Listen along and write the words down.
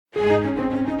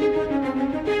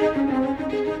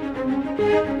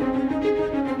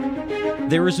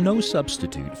There is no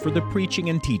substitute for the preaching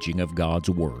and teaching of God's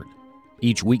Word.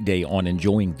 Each weekday on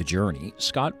Enjoying the Journey,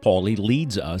 Scott Pauley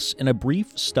leads us in a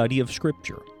brief study of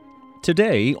Scripture.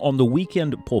 Today, on the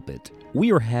Weekend Pulpit,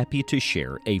 we are happy to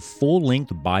share a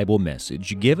full-length Bible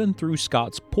message given through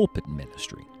Scott's pulpit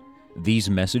ministry. These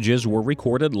messages were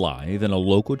recorded live in a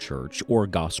local church or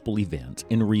gospel event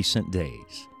in recent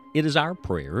days. It is our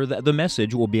prayer that the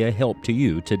message will be a help to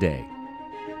you today.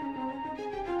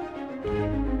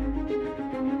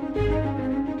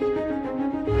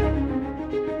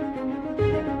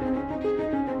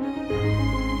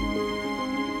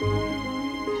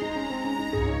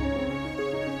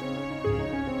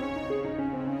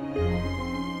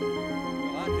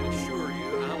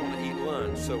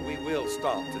 So we will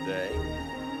stop today.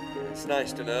 It's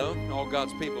nice to know. All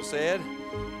God's people said.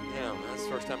 Yeah, that's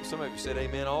the first time some of you said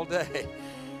amen all day.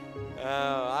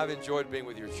 I've enjoyed being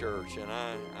with your church, and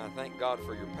I thank God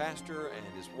for your pastor and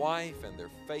his wife and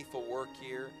their faithful work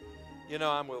here. You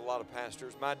know, I'm with a lot of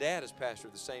pastors. My dad has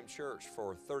pastored the same church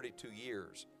for 32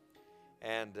 years,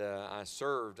 and I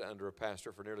served under a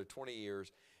pastor for nearly 20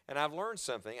 years, and I've learned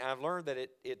something. I've learned that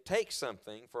it takes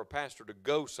something for a pastor to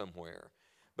go somewhere.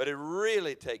 But it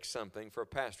really takes something for a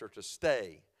pastor to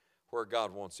stay where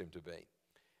God wants him to be.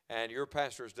 And your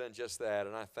pastor has done just that,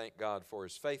 and I thank God for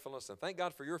his faithfulness. And thank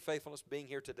God for your faithfulness being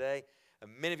here today.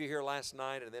 And many of you here last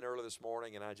night and then early this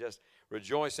morning, and I just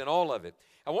rejoice in all of it.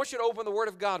 I want you to open the Word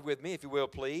of God with me, if you will,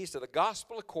 please, to the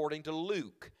Gospel according to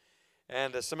Luke.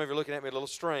 And some of you are looking at me a little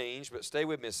strange, but stay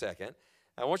with me a second.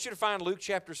 I want you to find Luke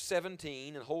chapter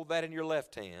 17 and hold that in your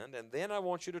left hand. And then I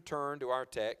want you to turn to our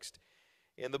text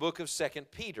in the book of 2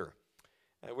 Peter.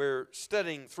 We're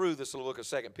studying through this little book of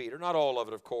 2 Peter, not all of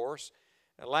it, of course.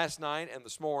 Last night and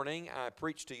this morning, I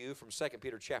preached to you from 2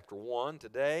 Peter chapter 1.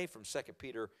 Today, from 2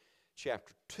 Peter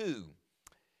chapter 2.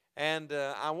 And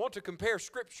I want to compare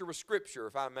Scripture with Scripture,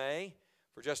 if I may,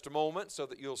 for just a moment, so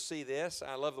that you'll see this.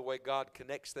 I love the way God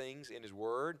connects things in His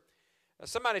Word.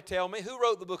 Somebody tell me, who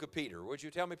wrote the book of Peter? Would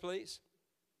you tell me, please?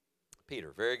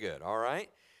 Peter. Very good. All right.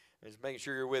 Just making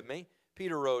sure you're with me.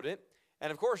 Peter wrote it. And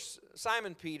of course,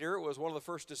 Simon Peter was one of the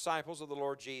first disciples of the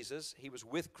Lord Jesus. He was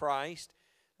with Christ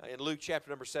in Luke chapter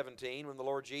number 17 when the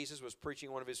Lord Jesus was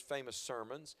preaching one of his famous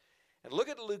sermons. And look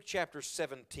at Luke chapter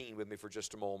 17 with me for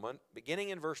just a moment, beginning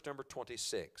in verse number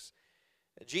 26.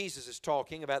 Jesus is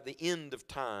talking about the end of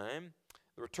time,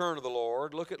 the return of the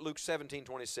Lord. Look at Luke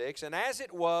 17:26. And as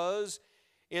it was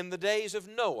in the days of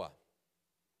Noah,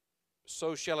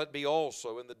 so shall it be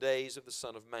also in the days of the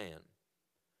Son of Man.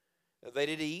 They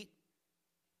did eat,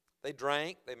 they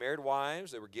drank, they married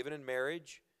wives, they were given in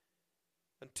marriage,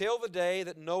 until the day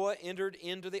that Noah entered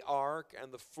into the ark,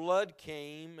 and the flood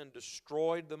came and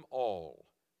destroyed them all.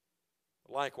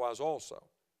 Likewise also,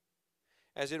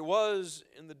 as it was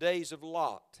in the days of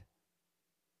Lot,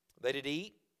 they did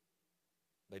eat,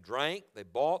 they drank, they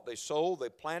bought, they sold, they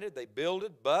planted, they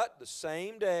builded, but the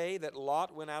same day that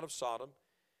Lot went out of Sodom,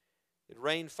 it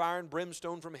rained fire and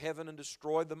brimstone from heaven and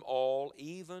destroyed them all.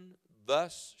 Even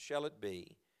thus shall it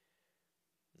be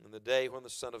in the day when the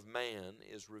Son of Man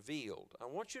is revealed. I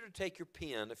want you to take your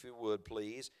pen, if you would,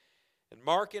 please, and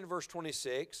mark in verse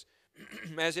 26,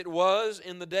 as it was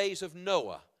in the days of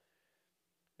Noah.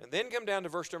 And then come down to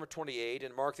verse number 28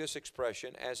 and mark this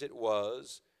expression, as it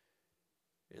was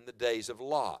in the days of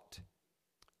Lot.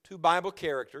 Two Bible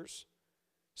characters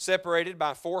separated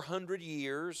by 400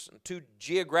 years and two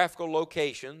geographical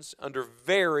locations under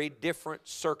very different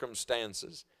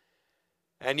circumstances,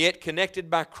 and yet connected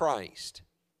by Christ.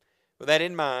 With that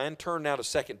in mind, turn now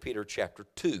to 2 Peter chapter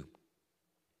 2.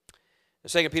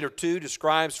 2 Peter 2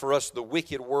 describes for us the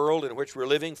wicked world in which we're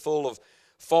living, full of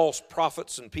false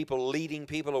prophets and people leading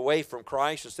people away from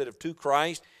Christ instead of to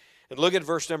Christ. And look at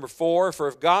verse number 4. For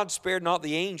if God spared not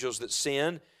the angels that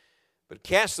sinned, but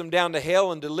cast them down to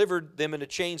hell and delivered them into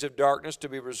chains of darkness to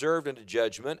be reserved unto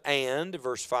judgment. And,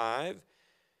 verse 5,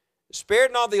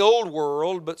 spared not the old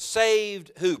world, but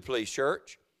saved who, please,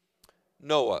 church?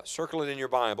 Noah. Circle it in your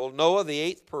Bible. Noah, the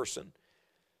eighth person,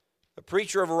 a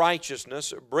preacher of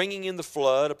righteousness, bringing in the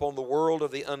flood upon the world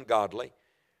of the ungodly,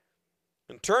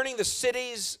 and turning the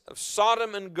cities of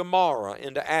Sodom and Gomorrah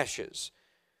into ashes,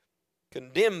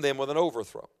 condemned them with an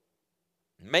overthrow,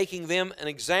 making them an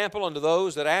example unto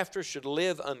those that after should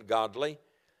live ungodly,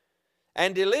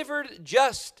 and delivered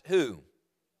just who?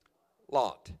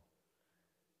 Lot,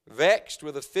 vexed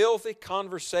with the filthy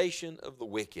conversation of the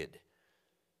wicked.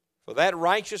 For that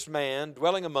righteous man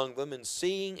dwelling among them and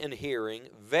seeing and hearing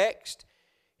vexed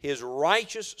his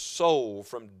righteous soul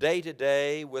from day to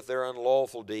day with their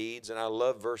unlawful deeds. And I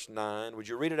love verse 9. Would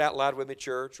you read it out loud with me,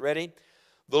 church? Ready?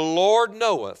 The Lord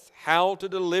knoweth how to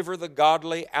deliver the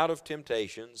godly out of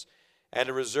temptations, and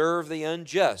to reserve the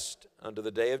unjust unto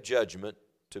the day of judgment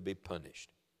to be punished.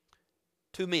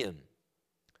 Two men.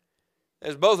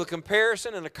 There's both a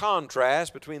comparison and a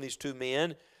contrast between these two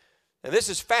men. And this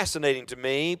is fascinating to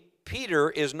me. Peter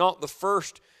is not the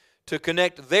first to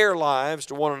connect their lives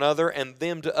to one another and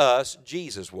them to us.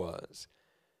 Jesus was.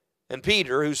 And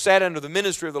Peter, who sat under the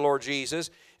ministry of the Lord Jesus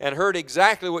and heard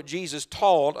exactly what Jesus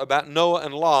taught about Noah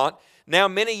and Lot, now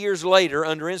many years later,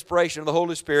 under inspiration of the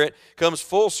Holy Spirit, comes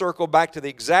full circle back to the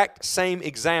exact same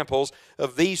examples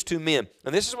of these two men.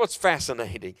 And this is what's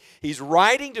fascinating. He's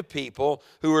writing to people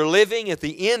who are living at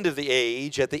the end of the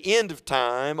age, at the end of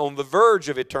time, on the verge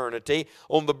of eternity,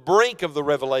 on the brink of the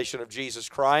revelation of Jesus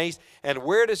Christ. And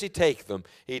where does he take them?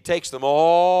 He takes them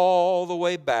all the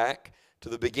way back to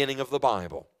the beginning of the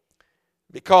Bible.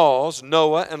 Because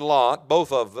Noah and Lot,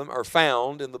 both of them, are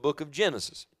found in the book of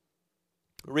Genesis.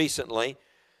 Recently,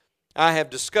 I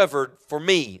have discovered, for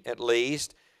me at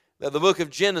least, that the book of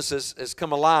Genesis has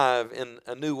come alive in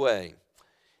a new way.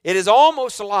 It is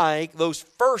almost like those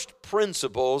first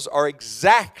principles are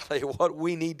exactly what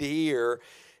we need to hear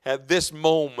at this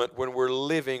moment when we're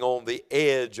living on the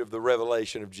edge of the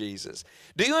revelation of Jesus.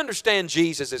 Do you understand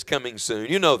Jesus is coming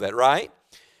soon? You know that, right?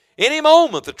 Any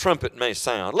moment the trumpet may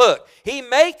sound. Look, he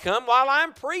may come while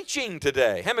I'm preaching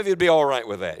today. How many of you would be all right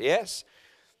with that? Yes?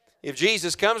 If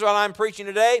Jesus comes while I'm preaching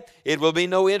today, it will be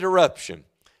no interruption.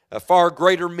 A far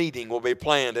greater meeting will be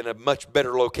planned in a much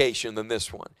better location than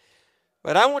this one.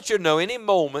 But I want you to know, any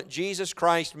moment Jesus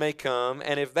Christ may come,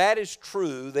 and if that is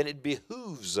true, then it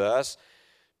behooves us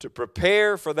to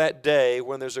prepare for that day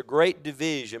when there's a great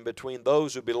division between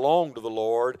those who belong to the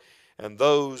Lord and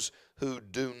those who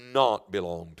do not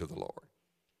belong to the Lord.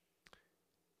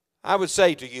 I would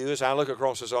say to you, as I look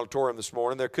across this auditorium this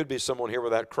morning, there could be someone here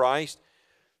without Christ.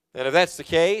 And if that's the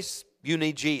case, you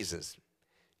need Jesus.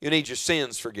 You need your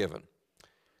sins forgiven.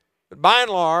 But by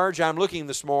and large, I'm looking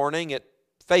this morning at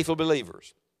faithful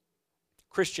believers,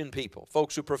 Christian people,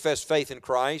 folks who profess faith in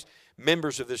Christ,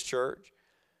 members of this church.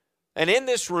 And in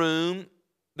this room,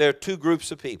 there are two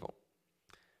groups of people.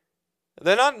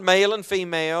 They're not male and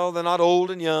female. They're not old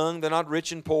and young. They're not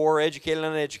rich and poor, educated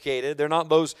and uneducated. They're not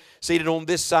those seated on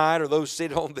this side or those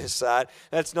seated on this side.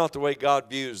 That's not the way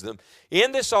God views them.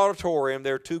 In this auditorium,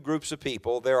 there are two groups of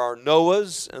people. There are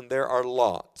Noahs and there are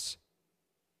Lots.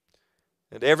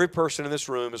 And every person in this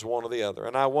room is one or the other.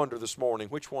 And I wonder this morning,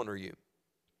 which one are you?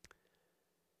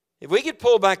 If we could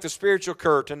pull back the spiritual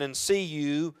curtain and see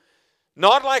you,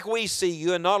 not like we see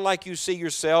you and not like you see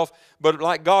yourself, but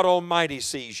like God Almighty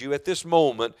sees you at this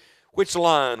moment, which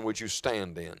line would you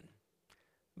stand in?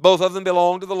 Both of them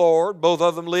belonged to the Lord. Both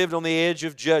of them lived on the edge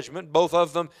of judgment. Both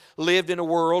of them lived in a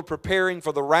world preparing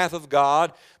for the wrath of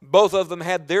God. Both of them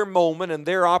had their moment and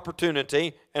their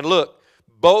opportunity. And look,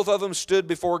 both of them stood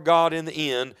before God in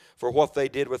the end for what they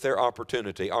did with their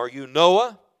opportunity. Are you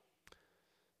Noah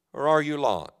or are you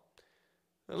Lot?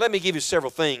 Let me give you several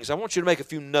things. I want you to make a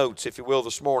few notes, if you will,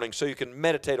 this morning so you can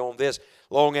meditate on this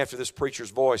long after this preacher's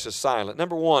voice is silent.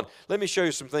 Number one, let me show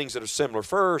you some things that are similar.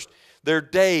 First, their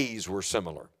days were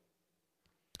similar.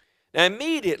 Now,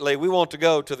 immediately we want to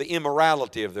go to the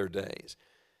immorality of their days.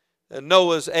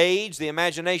 Noah's age, the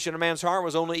imagination of man's heart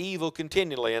was only evil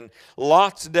continually. And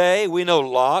Lot's day, we know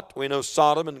Lot, we know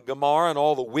Sodom and Gomorrah and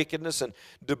all the wickedness and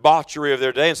debauchery of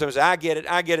their day. And someone says, I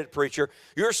get it, preacher.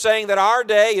 You're saying that our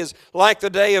day is like the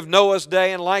day of Noah's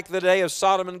day and like the day of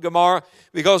Sodom and Gomorrah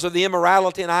because of the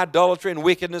immorality and idolatry and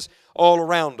wickedness all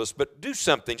around us. But do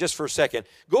something just for a second.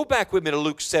 Go back with me to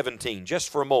Luke 17 just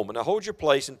for a moment. Now hold your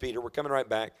place in Peter. We're coming right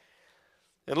back.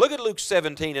 And look at Luke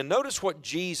 17 and notice what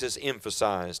Jesus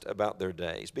emphasized about their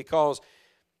days. Because,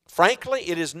 frankly,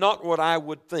 it is not what I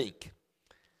would think.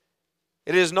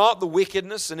 It is not the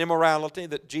wickedness and immorality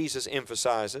that Jesus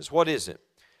emphasizes. What is it?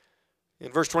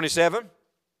 In verse 27,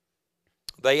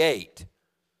 they ate.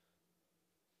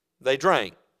 They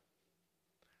drank.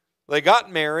 They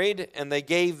got married and they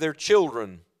gave their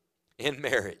children in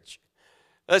marriage.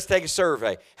 Let's take a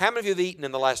survey. How many of you have eaten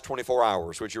in the last 24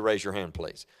 hours? Would you raise your hand,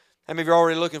 please? How many of you are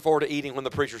already looking forward to eating when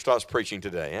the preacher starts preaching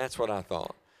today? That's what I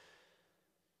thought.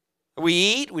 We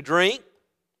eat, we drink,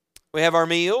 we have our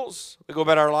meals, we go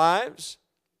about our lives.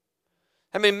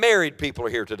 How many married people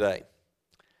are here today?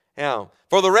 Now,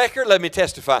 for the record, let me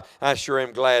testify, I sure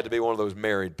am glad to be one of those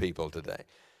married people today.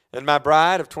 And my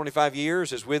bride of 25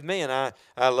 years is with me, and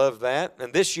I love that.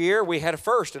 And this year, we had a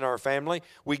first in our family.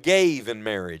 We gave in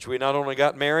marriage. We not only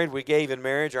got married, we gave in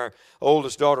marriage. Our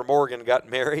oldest daughter, Morgan, got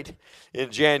married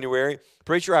in January.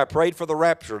 Preacher, I prayed for the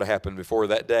rapture to happen before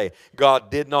that day.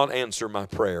 God did not answer my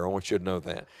prayer. I want you to know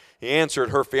that. He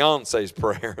answered her fiance's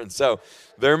prayer, and so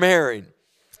they're married.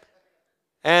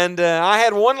 And I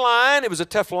had one line. It was a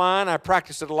tough line. I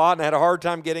practiced it a lot and I had a hard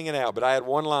time getting it out. But I had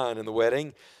one line in the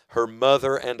wedding, her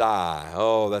mother and I.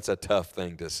 Oh, that's a tough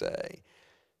thing to say.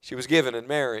 She was given in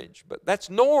marriage, but that's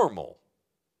normal.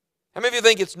 How many of you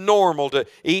think it's normal to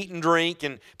eat and drink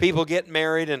and people get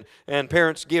married and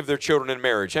parents give their children in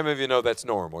marriage? How many of you know that's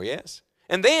normal? Yes?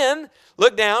 And then,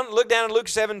 look down in Luke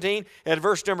 17 at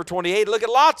verse number 28. Look at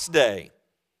Lot's day.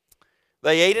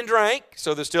 They ate and drank,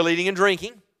 so they're still eating and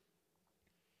drinking.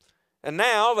 And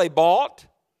now they bought,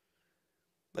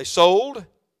 they sold,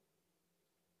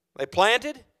 they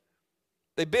planted,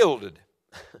 they builded.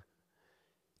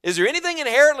 Is there anything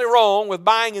inherently wrong with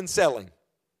buying and selling?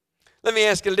 Let me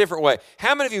ask it a different way.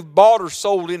 How many of you bought or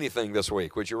sold anything this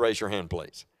week? Would you raise your hand,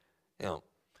 please? Yeah.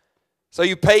 So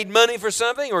you paid money for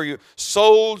something or you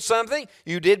sold something?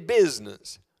 You did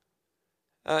business.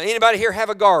 Anybody here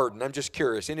have a garden? I'm just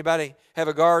curious. Anybody have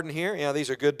a garden here? Yeah, these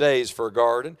are good days for a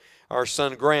garden. Our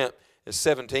son Grant is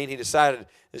 17. He decided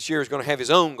this year he's going to have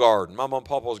his own garden. Mama and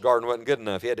Papa's garden wasn't good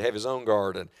enough. He had to have his own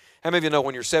garden. How many of you know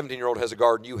when your 17-year-old has a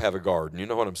garden, you have a garden? You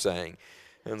know what I'm saying?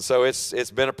 And so it's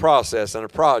been a process and a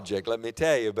project, let me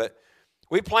tell you. But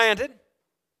we planted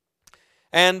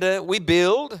and we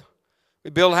build. We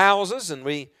build houses and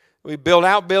we build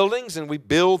outbuildings and we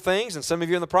build things. And some of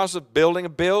you are in the process of building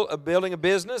a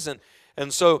business.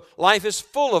 And so life is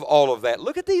full of all of that.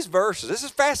 Look at these verses. This is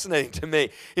fascinating to me.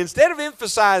 Instead of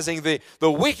emphasizing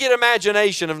the wicked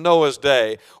imagination of Noah's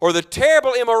day or the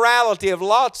terrible immorality of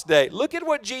Lot's day, look at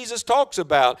what Jesus talks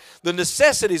about, the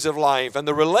necessities of life and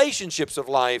the relationships of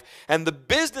life and the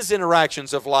business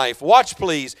interactions of life. Watch,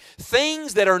 please.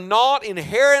 Things that are not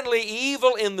inherently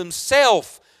evil in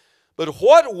themselves. But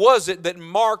what was it that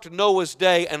marked Noah's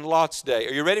day and Lot's day?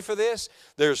 Are you ready for this?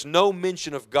 There's no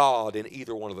mention of God in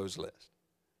either one of those lists.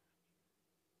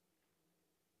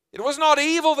 It was not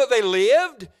evil that they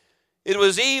lived. It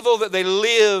was evil that they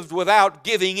lived without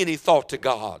giving any thought to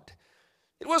God.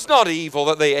 It was not evil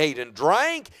that they ate and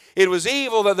drank. It was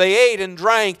evil that they ate and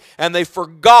drank and they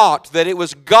forgot that it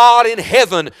was God in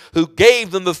heaven who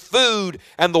gave them the food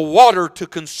and the water to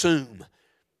consume.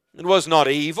 It was not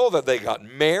evil that they got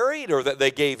married or that they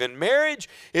gave in marriage.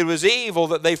 It was evil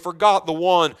that they forgot the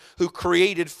one who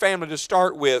created family to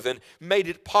start with and made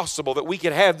it possible that we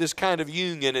could have this kind of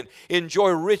union and enjoy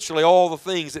richly all the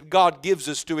things that God gives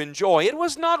us to enjoy. It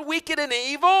was not wicked and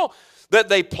evil that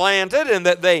they planted and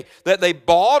that they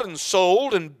bought and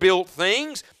sold and built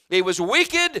things. It was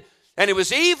wicked and it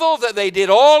was evil that they did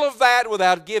all of that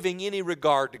without giving any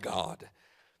regard to God.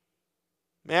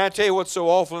 May I tell you what's so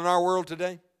awful in our world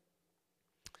today?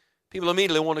 People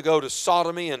immediately want to go to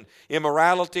sodomy and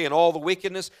immorality and all the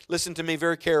wickedness. Listen to me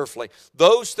very carefully.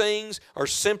 Those things are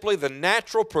simply the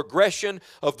natural progression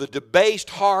of the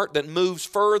debased heart that moves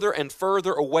further and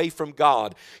further away from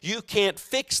God. You can't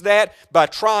fix that by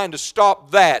trying to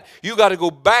stop that. You got to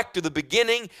go back to the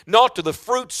beginning, not to the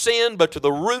fruit sin, but to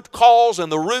the root cause.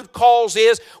 And the root cause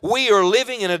is we are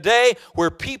living in a day where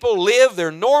people live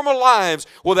their normal lives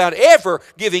without ever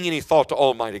giving any thought to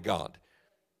Almighty God.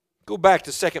 Go back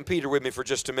to 2 Peter with me for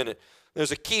just a minute.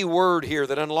 There's a key word here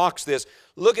that unlocks this.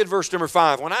 Look at verse number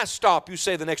 5. When I stop, you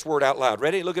say the next word out loud.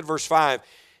 Ready? Look at verse 5.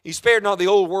 He spared not the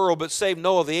old world, but saved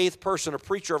Noah, the eighth person, a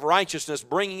preacher of righteousness,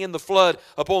 bringing in the flood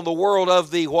upon the world of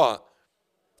the what?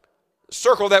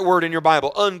 Circle that word in your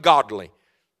Bible. Ungodly.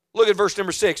 Look at verse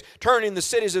number 6. Turning the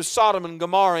cities of Sodom and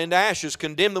Gomorrah into ashes,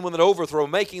 condemned them with an overthrow,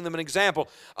 making them an example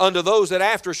unto those that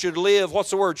after should live. What's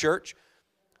the word, church?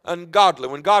 Ungodly.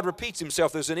 When God repeats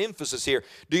himself, there's an emphasis here.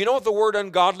 Do you know what the word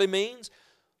ungodly means?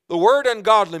 The word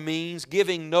ungodly means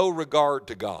giving no regard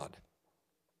to God.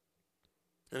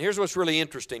 And here's what's really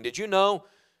interesting. Did you know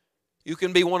you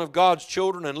can be one of God's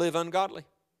children and live ungodly?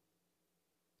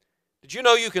 Did you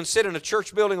know you can sit in a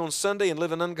church building on Sunday and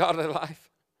live an ungodly life?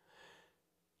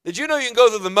 Did you know you can go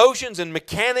through the motions and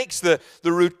mechanics, the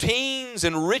routines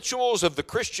and rituals of the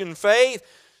Christian faith,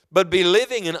 but be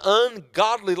living an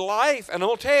ungodly life? And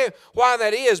I'll tell you why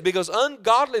that is. Because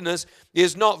ungodliness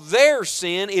is not their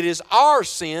sin, it is our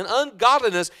sin.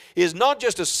 Ungodliness is not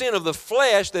just a sin of the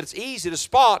flesh that's easy to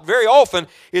spot. Very often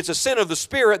it's a sin of the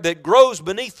spirit that grows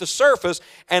beneath the surface.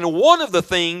 And one of the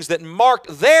things that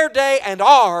marked their day and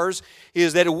ours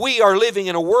is that we are living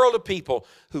in a world of people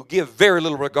who give very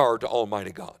little regard to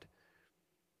Almighty God.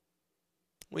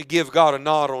 We give God a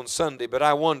nod on Sunday, but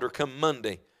I wonder, come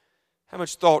Monday, how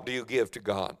much thought do you give to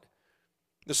God?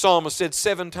 The psalmist said,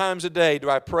 7 times a day do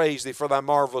I praise Thee for Thy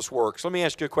marvelous works. Let me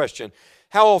ask you a question.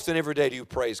 How often every day do you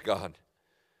praise God?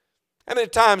 How many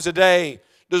times a day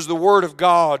does the Word of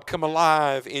God come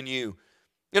alive in you?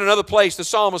 In another place, the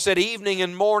psalmist said, evening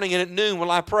and morning and at noon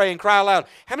will I pray and cry aloud.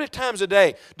 How many times a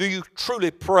day do you truly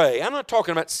pray? I'm not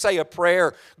talking about say a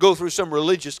prayer, go through some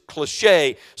religious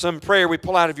cliche, some prayer we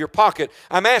pull out of your pocket.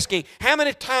 I'm asking, how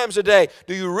many times a day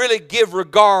do you really give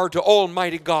regard to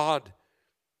Almighty God?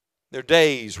 Their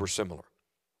days were similar.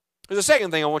 There's a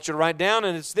second thing I want you to write down,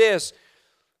 and it's this.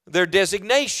 Their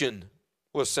designation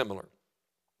was similar.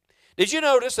 Did you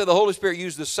notice that the Holy Spirit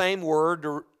used the same word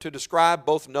to describe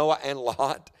both Noah and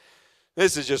Lot?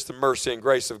 This is just the mercy and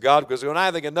grace of God, because when I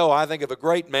think of Noah, I think of a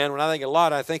great man. When I think of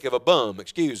Lot, I think of a bum,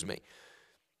 excuse me.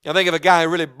 I think of a guy who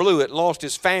really blew it, lost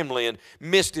his family and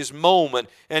missed his moment.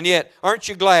 And yet, aren't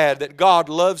you glad that God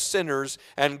loves sinners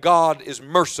and God is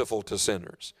merciful to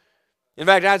sinners? In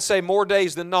fact, I'd say more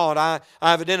days than not,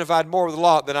 I've identified more with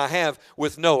Lot than I have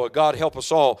with Noah. God help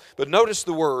us all. But notice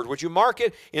the word. Would you mark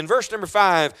it? In verse number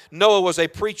 5, Noah was a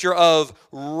preacher of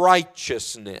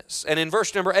righteousness. And in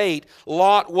verse number 8,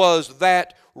 Lot was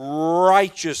that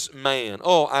righteous man.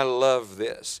 Oh, I love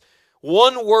this.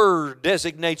 One word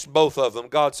designates both of them.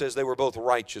 God says they were both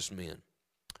righteous men.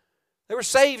 They were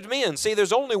saved men. See,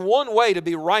 there's only one way to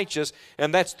be righteous,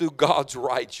 and that's through God's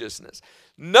righteousness.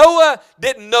 Noah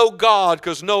didn't know God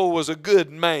because Noah was a good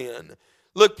man.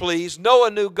 Look, please, Noah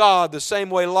knew God the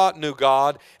same way Lot knew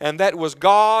God, and that was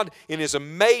God, in His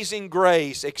amazing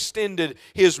grace, extended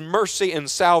His mercy and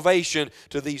salvation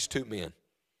to these two men.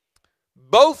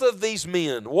 Both of these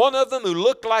men, one of them who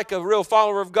looked like a real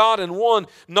follower of God and one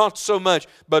not so much,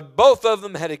 but both of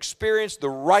them had experienced the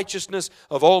righteousness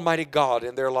of Almighty God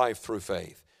in their life through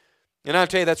faith. And I'll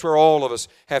tell you, that's where all of us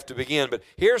have to begin. But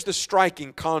here's the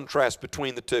striking contrast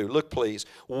between the two. Look, please.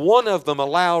 One of them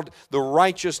allowed the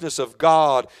righteousness of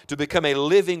God to become a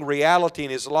living reality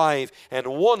in his life, and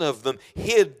one of them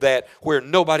hid that where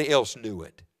nobody else knew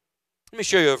it. Let me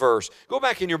show you a verse. Go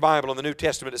back in your Bible in the New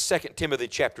Testament to 2 Timothy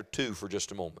chapter 2 for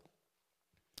just a moment.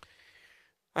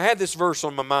 I had this verse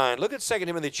on my mind. Look at 2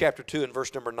 Timothy chapter 2 and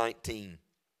verse number 19.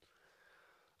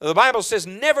 The Bible says,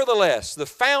 nevertheless, the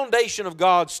foundation of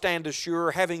God standeth sure,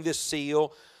 having this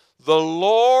seal, the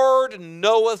Lord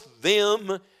knoweth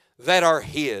them that are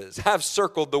His. I've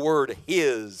circled the word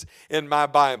His in my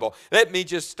Bible. Let me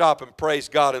just stop and praise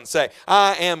God and say,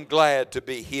 I am glad to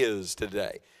be His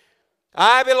today.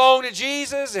 I belong to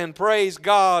Jesus, and praise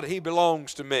God, He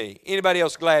belongs to me. Anybody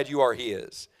else glad you are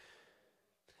His?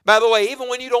 By the way, even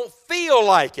when you don't feel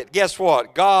like it, guess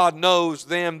what? God knows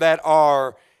them that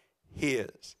are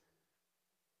His.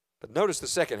 But notice the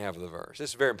second half of the verse.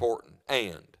 This is very important.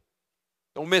 And.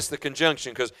 Don't miss the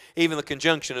conjunction, because even the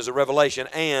conjunction is a revelation.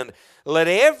 And let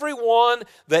everyone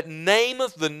that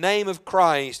nameth the name of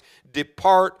Christ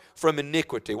depart from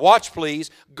iniquity. Watch,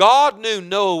 please. God knew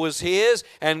Noah was His,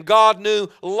 and God knew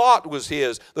Lot was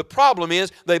His. The problem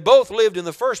is they both lived in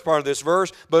the first part of this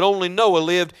verse, but only Noah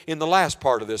lived in the last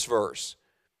part of this verse.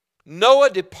 Noah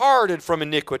departed from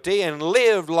iniquity and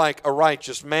lived like a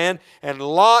righteous man, and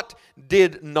Lot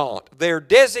did not. Their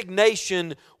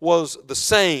designation was the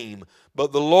same,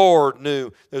 but the Lord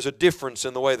knew there's a difference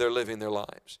in the way they're living their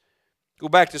lives. Go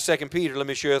back to 2 Peter. Let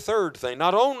me show you a third thing.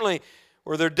 Not only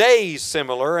were their days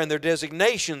similar and their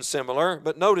designations similar,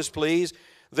 but notice, please,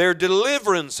 their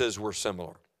deliverances were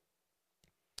similar.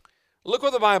 Look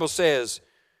what the Bible says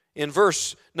in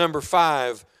verse number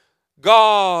 5.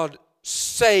 God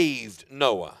saved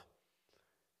Noah.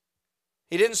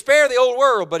 He didn't spare the old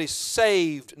world, but He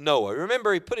saved Noah.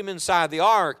 Remember, He put him inside the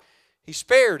ark. He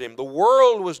spared him. The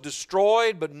world was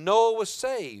destroyed, but Noah was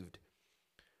saved.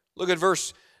 Look at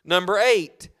verse number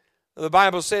 8. The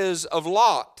Bible says of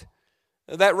Lot,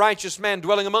 that righteous man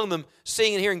dwelling among them,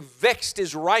 seeing and hearing, vexed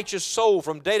his righteous soul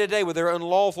from day to day with their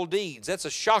unlawful deeds. That's a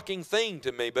shocking thing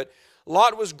to me, but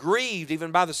Lot was grieved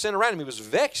even by the sin around him. He was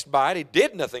vexed by it. He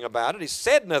did nothing about it. He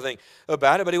said nothing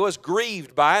about it, but he was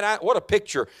grieved by it. What a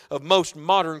picture of most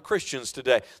modern Christians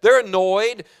today. They're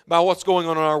annoyed by what's going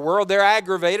on in our world. They're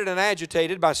aggravated and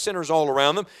agitated by sinners all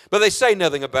around them, but they say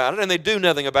nothing about it and they do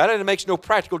nothing about it, and it makes no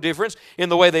practical difference in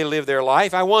the way they live their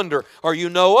life. I wonder, are you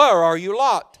Noah or are you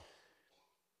Lot?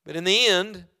 But in the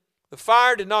end, the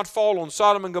fire did not fall on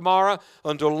Sodom and Gomorrah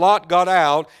until Lot got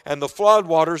out, and the flood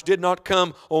waters did not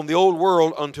come on the old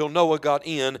world until Noah got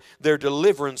in. Their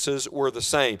deliverances were the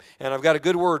same. And I've got a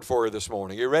good word for you this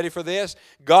morning. You ready for this?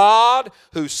 God,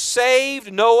 who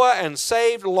saved Noah and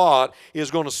saved Lot,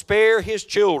 is going to spare His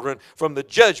children from the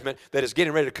judgment that is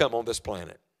getting ready to come on this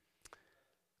planet.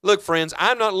 Look, friends,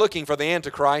 I'm not looking for the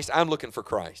Antichrist. I'm looking for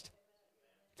Christ.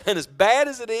 And as bad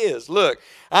as it is, look,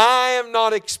 I am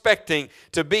not expecting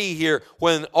to be here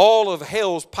when all of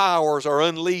hell's powers are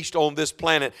unleashed on this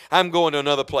planet. I'm going to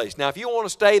another place. Now, if you want to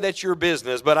stay, that's your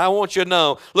business. But I want you to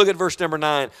know, look at verse number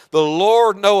 9. The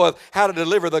Lord knoweth how to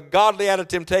deliver the godly out of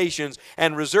temptations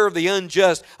and reserve the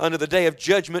unjust unto the day of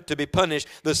judgment to be punished.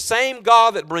 The same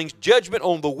God that brings judgment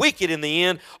on the wicked in the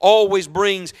end always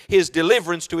brings His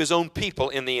deliverance to His own people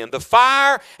in the end. The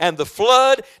fire and the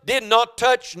flood did not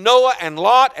touch Noah and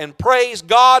Lot, and praise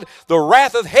God, the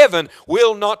wrath of heaven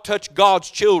will not touch God's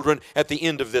children at the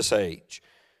end of this age.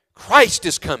 Christ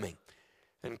is coming,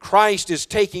 and Christ is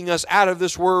taking us out of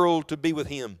this world to be with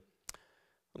Him.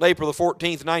 On April the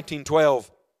 14th, 1912,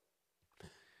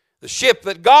 the ship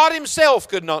that God Himself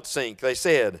could not sink, they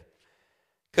said,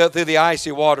 cut through the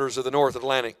icy waters of the North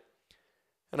Atlantic.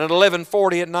 And at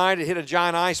 11:40 at night, it hit a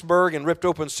giant iceberg and ripped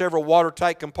open several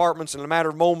watertight compartments. In a matter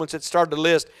of moments, it started to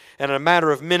list. And in a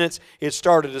matter of minutes, it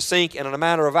started to sink. And in a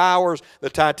matter of hours, the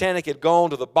Titanic had gone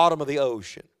to the bottom of the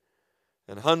ocean.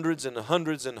 And hundreds and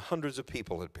hundreds and hundreds of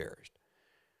people had perished.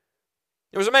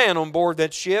 There was a man on board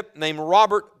that ship named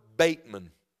Robert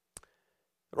Bateman.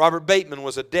 Robert Bateman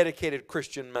was a dedicated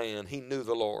Christian man. He knew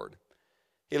the Lord.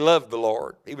 He loved the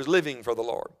Lord. He was living for the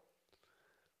Lord.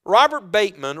 Robert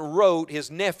Bateman wrote his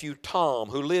nephew Tom,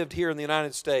 who lived here in the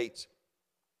United States,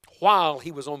 while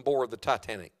he was on board the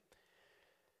Titanic.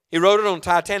 He wrote it on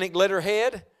Titanic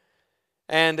letterhead,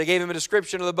 and they gave him a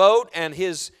description of the boat, and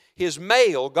his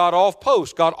mail got off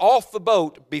post, got off the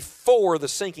boat before the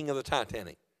sinking of the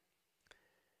Titanic.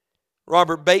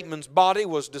 Robert Bateman's body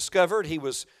was discovered. He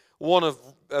was one of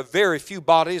very few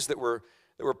bodies that were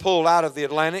pulled out of the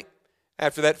Atlantic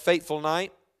after that fateful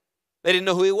night. They didn't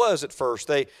know who he was at first.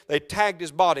 They tagged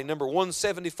his body, number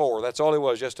 174. That's all he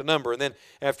was, just a number. And then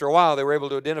after a while, they were able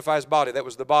to identify his body. That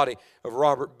was the body of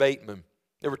Robert Bateman.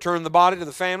 They returned the body to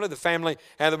the family. The family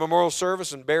had the memorial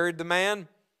service and buried the man.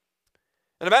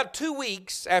 And about 2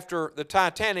 weeks after the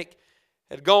Titanic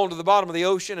had gone to the bottom of the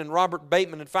ocean and Robert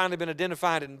Bateman had finally been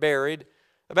identified and buried,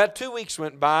 about 2 weeks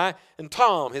went by, and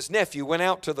Tom, his nephew, went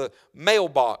out to the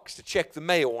mailbox to check the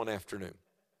mail one afternoon.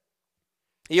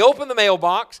 He opened the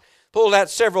mailbox, pulled out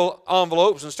several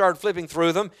envelopes and started flipping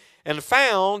through them, and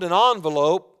found an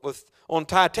envelope on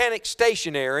Titanic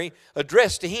stationery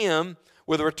addressed to him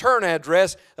with a return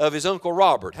address of his Uncle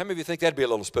Robert. How many of you think that'd be a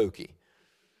little spooky?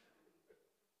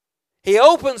 He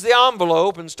opens the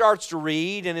envelope and starts to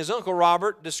read, and his Uncle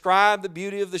Robert described the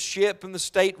beauty of the ship and the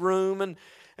stateroom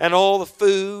and all the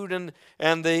food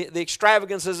and the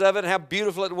extravagances of it and how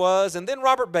beautiful it was. And then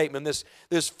Robert Bateman,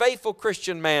 this faithful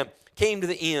Christian man, came to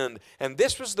the end, and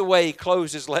this was the way he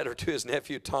closed his letter to his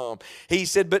nephew Tom. He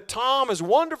said, "But Tom, as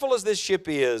wonderful as this ship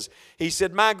is," he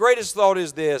said, "my greatest thought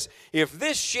is this: if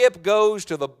this ship goes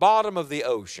to the bottom of the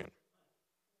ocean,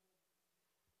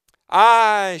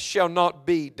 I shall not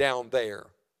be down there.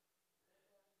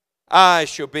 I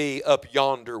shall be up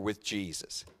yonder with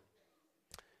Jesus."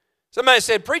 Somebody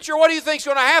said, "Preacher, what do you think is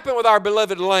going to happen with our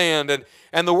beloved land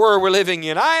and the world we're living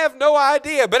in?" I have no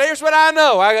idea, but here's what I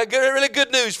know. I got really good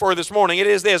news for you this morning. It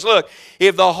is this. Look,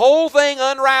 if the whole thing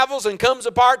unravels and comes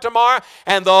apart tomorrow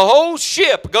and the whole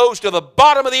ship goes to the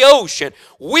bottom of the ocean,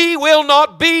 we will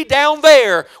not be down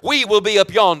there. We will be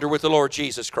up yonder with the Lord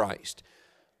Jesus Christ.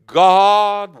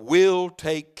 God will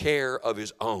take care of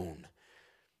His own.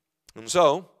 And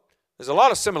so, there's a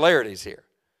lot of similarities here.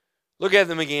 Look at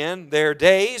them again. Their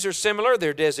days are similar.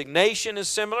 Their designation is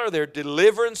similar. Their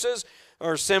deliverances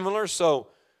are similar. So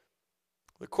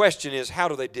the question is, how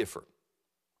do they differ?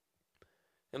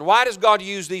 And why does God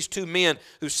use these two men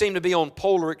who seem to be on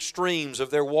polar extremes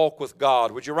of their walk with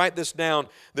God? Would you write this down?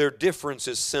 Their difference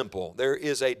is simple. There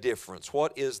is a difference.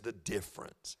 What is the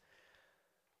difference?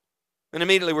 And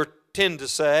immediately we tend to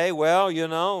say, well, you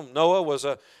know, Noah was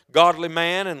a godly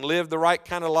man and lived the right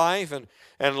kind of life, and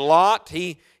Lot,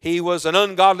 he was an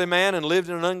ungodly man and lived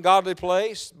in an ungodly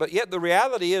place. But yet the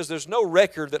reality is there's no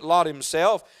record that Lot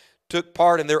himself took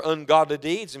part in their ungodly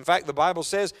deeds. In fact, the Bible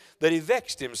says that he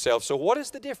vexed himself. So what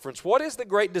is the difference? What is the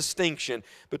great distinction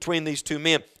between these two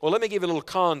men? Well, let me give you a little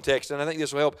context, and I think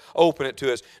this will help open it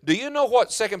to us. Do you know what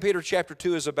 2 Peter chapter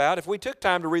 2 is about? If we took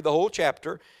time to read the whole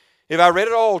chapter, If I read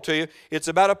it all to you, it's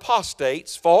about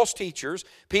apostates, false teachers,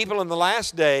 people in the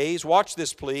last days, watch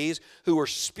this please, who are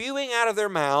spewing out of their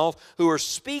mouth, who are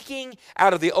speaking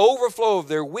out of the overflow of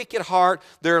their wicked heart,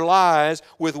 their lies,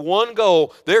 with one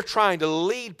goal. They're trying to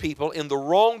lead people in the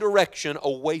wrong direction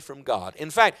away from God. In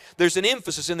fact, there's an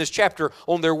emphasis in this chapter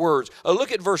on their words.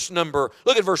 Look at verse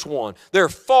 1. They're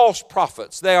false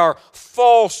prophets. They are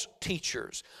false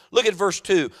teachers. Look at verse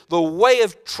 2. The way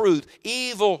of truth,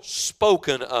 evil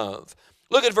spoken of.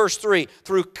 Look at verse 3.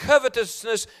 Through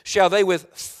covetousness shall they with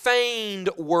feigned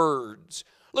words.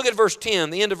 Look at verse 10,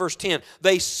 the end of verse 10.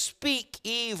 They speak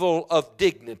evil of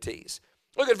dignities.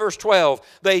 Look at verse 12.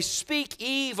 They speak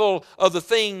evil of the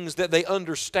things that they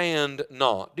understand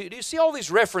not. Do you see all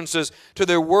these references to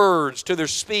their words, to their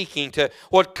speaking, to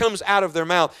what comes out of their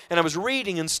mouth? And I was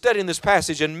reading and studying this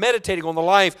passage and meditating on the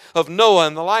life of Noah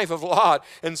and the life of Lot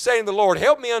and saying to the Lord,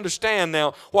 help me understand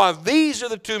now why these are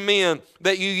the two men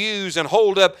that you use and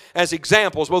hold up as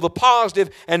examples, both the positive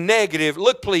and negative.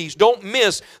 Look, please, don't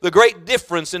miss the great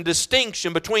difference and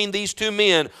distinction between these two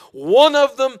men. One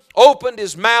of them opened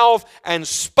his mouth and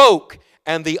spoke,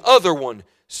 and the other one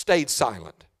stayed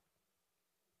silent.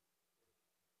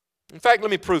 In fact,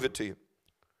 let me prove it to you.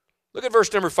 Look at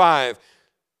verse number 5.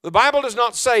 The Bible does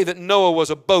not say that Noah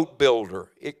was a boat builder.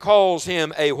 It calls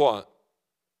him a what?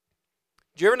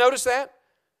 Did you ever notice that?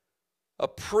 A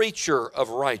preacher of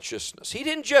righteousness. He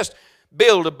didn't just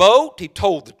build a boat, he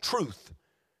told the truth.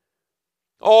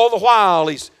 All the while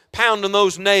he's pounding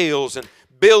those nails and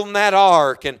building that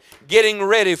ark and getting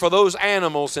ready for those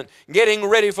animals and getting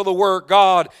ready for the work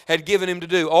God had given him to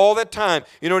do. All that time,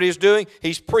 you know what he's doing?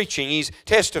 He's preaching, he's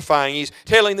testifying, he's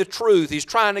telling the truth, he's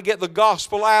trying to get the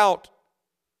gospel out.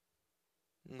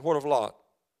 And what of Lot?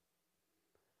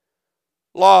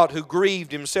 Lot, who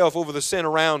grieved himself over the sin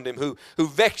around him, who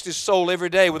vexed his soul every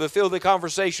day with the filthy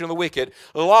conversation of the wicked.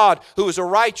 Lot, who was a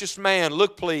righteous man,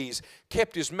 look please,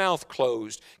 kept his mouth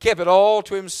closed, kept it all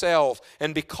to himself.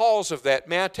 And because of that,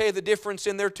 may I tell you the difference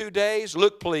in their 2 days?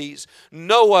 Look please,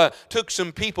 Noah took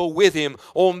some people with him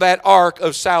on that ark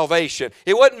of salvation.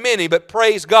 It wasn't many, but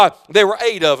praise God, there were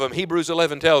 8 of them, Hebrews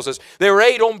 11 tells us. There were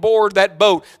 8 on board that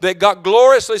boat that got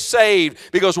gloriously saved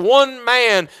because one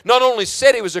man not only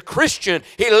said he was a Christian,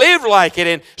 he lived like it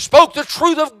and spoke the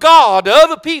truth of God to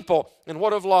other people. And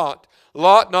what of Lot?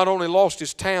 Lot not only lost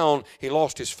his town, he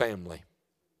lost his family.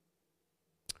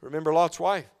 Remember Lot's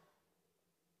wife?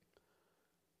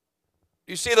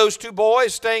 You see those 2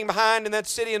 boys staying behind in that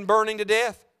city and burning to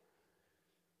death?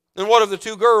 And what of the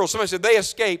 2 girls? Somebody said they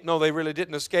escaped. No, they really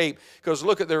didn't escape, because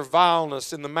look at their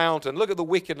vileness in the mountain. Look at the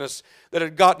wickedness that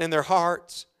had gotten in their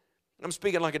hearts. I'm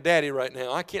speaking like a daddy right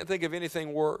now. I can't think of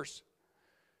anything worse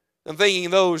than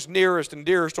thinking those nearest and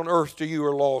dearest on earth to you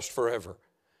are lost forever.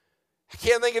 I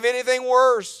can't think of anything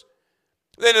worse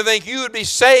than to think you would be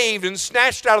saved and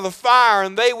snatched out of the fire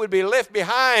and they would be left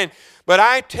behind. But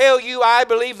I tell you, I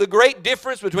believe the great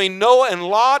difference between Noah and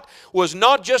Lot was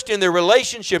not just in their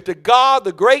relationship to God.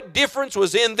 The great difference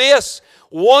was in this.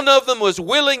 One of them was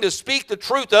willing to speak the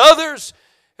truth to others,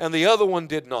 and the other one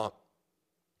did not.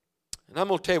 And I'm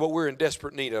going to tell you what we're in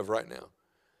desperate need of right now.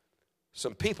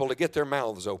 Some people to get their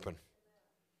mouths open.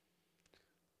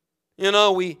 You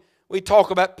know, we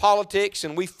talk about politics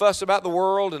and we fuss about the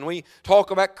world and we talk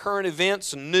about current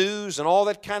events and news and all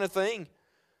that kind of thing.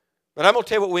 But I'm going to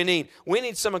tell you what we need. We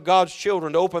need some of God's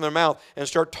children to open their mouth and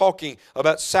start talking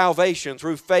about salvation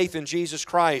through faith in Jesus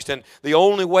Christ and the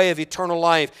only way of eternal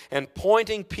life, and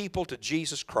pointing people to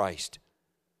Jesus Christ.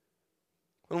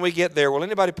 When we get there, will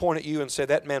anybody point at you and say,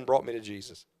 that man brought me to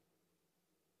Jesus?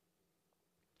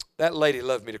 That lady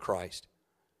loved me to Christ.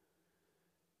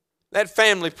 That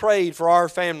family prayed for our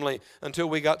family until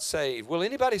we got saved. Will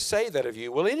anybody say that of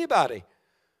you? Will anybody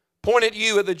point at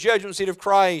you at the judgment seat of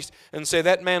Christ and say,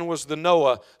 that man was the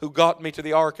Noah who got me to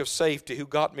the ark of safety, who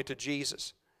got me to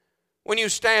Jesus? When you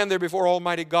stand there before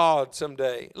Almighty God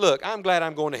someday, look, I'm glad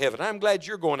I'm going to heaven. I'm glad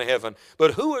you're going to heaven.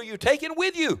 But who are you taking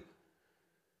with you?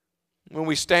 When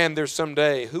we stand there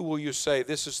someday, who will you say,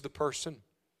 this is the person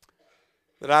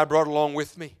that I brought along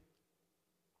with me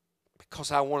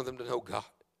because I wanted them to know God?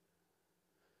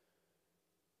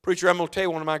 Preacher, I'm going to tell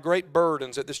you one of my great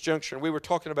burdens at this juncture, and we were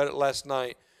talking about it last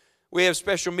night. We have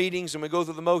special meetings and we go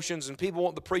through the motions, and people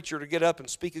want the preacher to get up and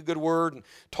speak a good word and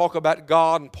talk about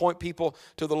God and point people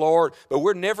to the Lord. But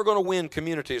we're never going to win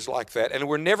communities like that, and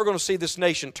we're never going to see this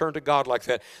nation turn to God like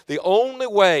that. The only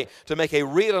way to make a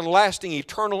real and lasting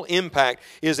eternal impact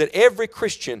is that every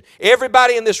Christian,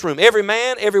 everybody in this room, every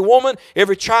man, every woman,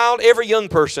 every child, every young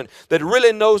person that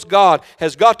really knows God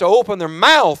has got to open their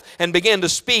mouth and begin to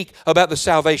speak about the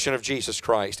salvation of Jesus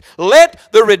Christ. Let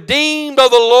the redeemed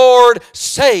of the Lord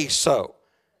say so.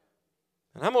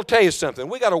 And I'm going to tell you something.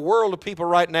 We got a world of people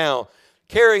right now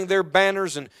carrying their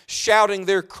banners and shouting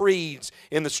their creeds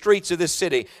in the streets of this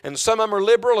city. And some of them are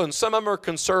liberal and some of them are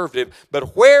conservative.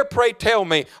 But where, pray tell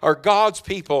me, are God's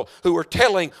people who are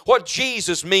telling what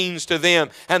Jesus means to them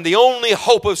and the only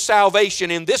hope of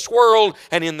salvation in this world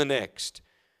and in the next?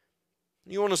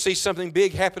 You want to see something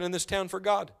big happen in this town for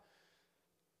God?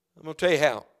 I'm going to tell you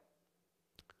how.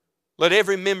 Let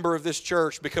every member of this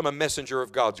church become a messenger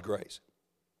of God's grace.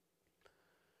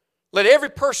 Let every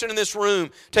person in this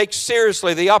room take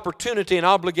seriously the opportunity and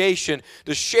obligation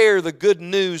to share the good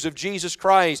news of Jesus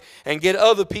Christ and get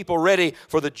other people ready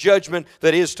for the judgment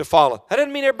that is to follow. That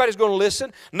doesn't mean everybody's going to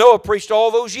listen. Noah preached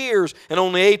all those years and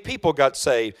only 8 people got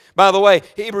saved. By the way,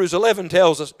 Hebrews 11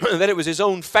 tells us that it was his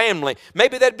own family.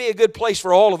 Maybe that'd be a good place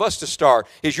for all of us to start.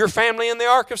 Is your family in the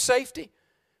ark of safety?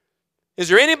 Is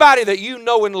there anybody that you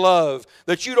know and love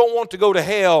that you don't want to go to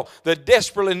hell that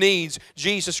desperately needs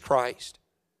Jesus Christ?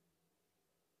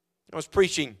 I was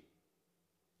preaching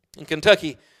in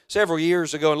Kentucky several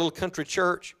years ago in a little country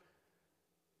church.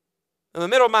 In the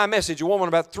middle of my message, a woman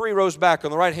about 3 rows back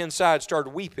on the right-hand side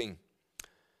started weeping.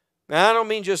 Now, I don't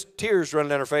mean just tears running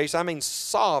down her face. I mean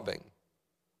sobbing.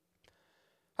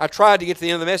 I tried to get to the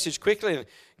end of the message quickly and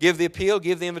give the appeal,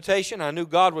 give the invitation. I knew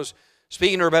God was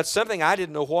speaking to her about something. I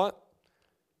didn't know what.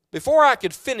 Before I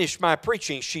could finish my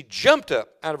preaching, she jumped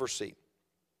up out of her seat.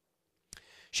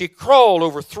 She crawled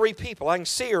over 3 people. I can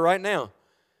see her right now.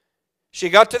 She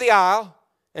got to the aisle,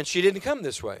 and she didn't come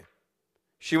this way.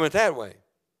 She went that way.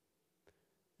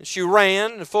 And she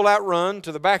ran, a full-out run,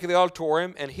 to the back of the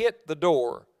auditorium and hit the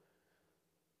door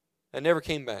and never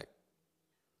came back.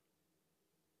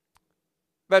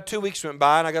 About 2 weeks went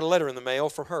by, and I got a letter in the mail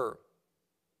from her.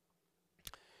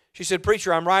 She said,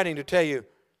 "Preacher, I'm writing to tell you,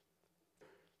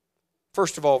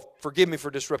 first of all, forgive me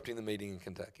for disrupting the meeting in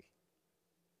Kentucky."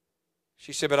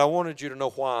 She said, "But I wanted you to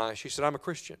know why." She said, "I'm a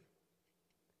Christian."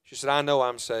 She said, "I know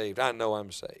I'm saved. I know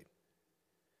I'm saved."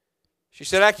 She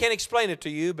said, "I can't explain it to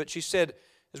you," but she said,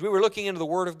 as we were looking into the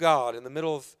Word of God in the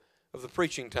middle of the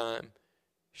preaching time,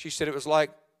 she said it was like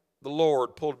the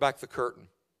Lord pulled back the curtain.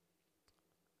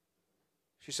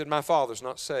 She said, "My father's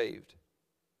not saved."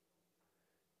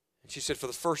 And she said, "For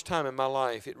the first time in my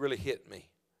life, it really hit me.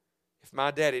 If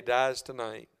my daddy dies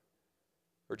tonight,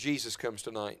 or Jesus comes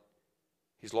tonight,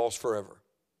 he's lost forever."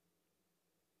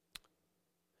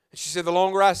 And she said, the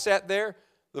longer I sat there,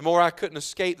 the more I couldn't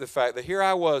escape the fact that here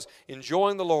I was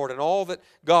enjoying the Lord and all that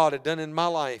God had done in my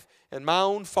life, and my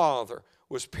own father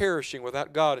was perishing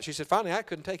without God. And she said, finally, I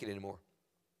couldn't take it anymore.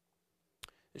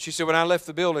 And she said, when I left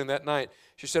the building that night,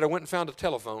 she said, I went and found a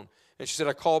telephone. And she said,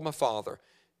 I called my father.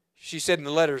 She said in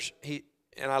the letters,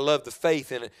 and I love the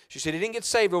faith in it. She said, he didn't get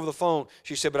saved over the phone.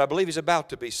 She said, but I believe he's about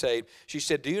to be saved. She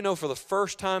said, do you know, for the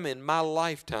first time in my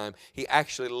lifetime, he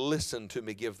actually listened to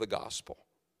me give the gospel.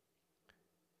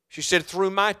 She said,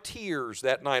 through my tears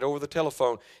that night over the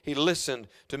telephone, he listened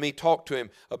to me talk to him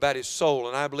about his soul,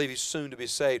 and I believe he's soon to be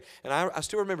saved. And I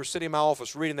still remember sitting in my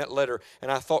office reading that letter,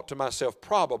 and I thought to myself,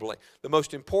 probably the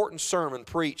most important sermon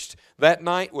preached that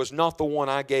night was not the one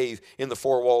I gave in the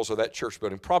 4 walls of that church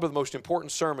building. Probably the most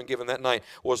important sermon given that night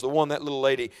was the one that little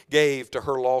lady gave to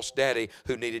her lost daddy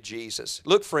who needed Jesus.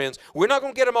 Look, friends, we're not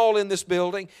going to get them all in this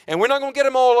building, and we're not going to get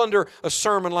them all under a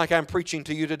sermon like I'm preaching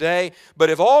to you today, but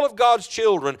if all of God's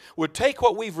children would take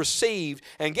what we've received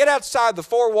and get outside the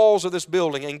 4 walls of this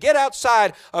building and get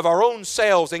outside of our own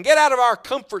selves and get out of our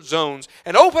comfort zones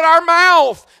and open our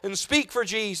mouth and speak for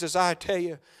Jesus, I tell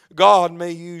you, God may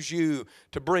use you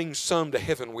to bring some to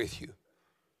heaven with you.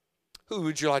 Who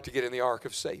would you like to get in the ark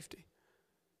of safety?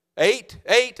 8?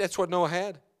 8, that's what Noah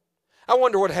had. I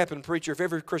wonder what happened, preacher, if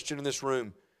every Christian in this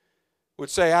room would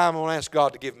say, I'm going to ask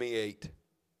God to give me 8.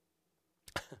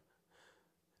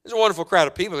 There's a wonderful crowd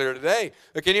of people here today.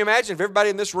 But can you imagine if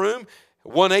everybody in this room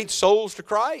won 8 souls to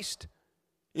Christ?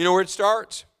 You know where it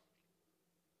starts?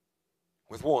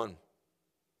 With 1.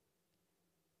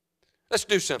 Let's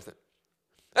do something.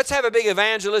 Let's have a big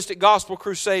evangelistic gospel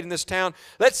crusade in this town.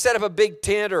 Let's set up a big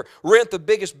tent or rent the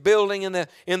biggest building in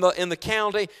the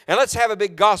county, and let's have a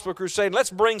big gospel crusade. And let's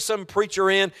bring some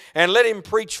preacher in and let him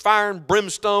preach fire and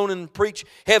brimstone and preach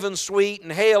heaven sweet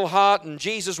and hell hot and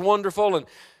Jesus wonderful. And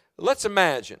let's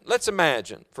imagine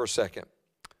for a second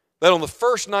that on the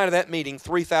first night of that meeting,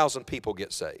 3,000 people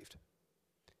get saved.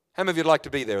 How many of you would like to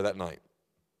be there that night?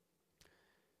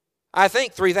 I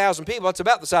think 3,000 people, that's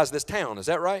about the size of this town. Is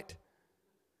that right?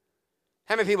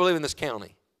 How many people live in this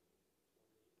county?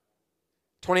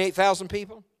 28,000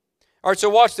 people? All right, so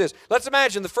watch this. Let's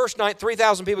imagine the first night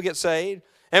 3,000 people get saved.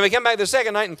 And we come back the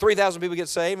second night and 3,000 people get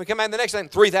saved. We come back the next night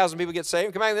and 3,000 people get saved.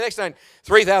 We come back the next night and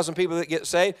 3,000 people that get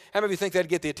saved. How many of you think that'd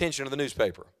get the attention of the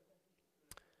newspaper?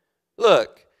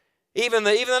 Look, even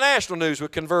the national news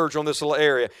would converge on this little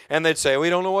area, and they'd say, we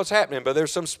don't know what's happening, but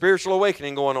there's some spiritual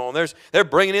awakening going on. They're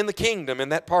bringing in the kingdom in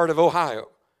that part of Ohio.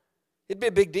 It'd be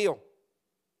a big deal.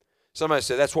 Somebody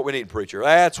said, that's what we need, preacher.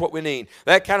 That's what we need.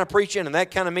 That kind of preaching and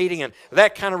that kind of meeting and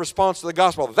that kind of response to the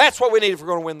gospel. That's what we need if we're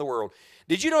going to win the world.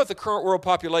 Did you know at the current world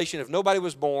population, if nobody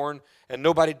was born and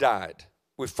nobody died,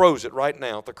 we froze it right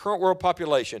now, the current world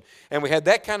population, and we had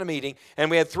that kind of meeting,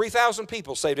 and we had 3,000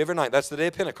 people saved every night. That's the day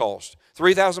of Pentecost.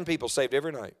 3,000 people saved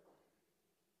every night.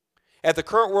 At the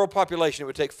current world population, it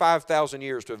would take 5,000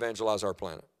 years to evangelize our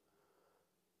planet.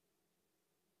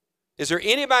 Is there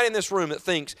anybody in this room that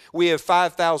thinks we have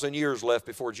 5,000 years left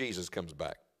before Jesus comes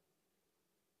back?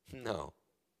 No.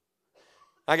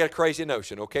 I got a crazy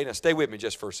notion, okay? Now stay with me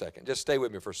just for a second. Just stay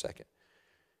with me for a second.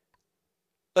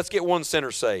 Let's get one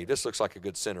sinner saved. This looks like a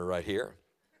good sinner right here.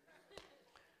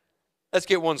 Let's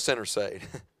get one sinner saved.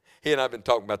 He and I have been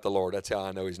talking about the Lord. That's how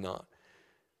I know he's not.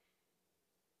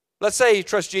 Let's say he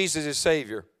trusts Jesus as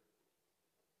Savior.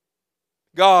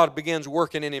 God begins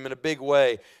working in him in a big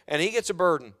way, and he gets a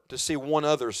burden to see one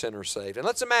other sinner saved. And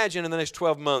let's imagine in the next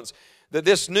 12 months that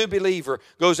this new believer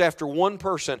goes after one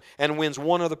person and wins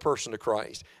one other person to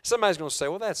Christ. Somebody's going to say,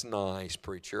 well, that's nice,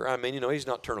 preacher. I mean, he's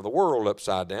not turning the world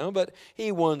upside down, but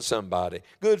he won somebody.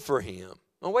 Good for him.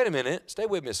 Oh, wait a minute. Stay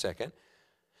with me a second.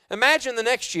 Imagine the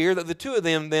next year that the two of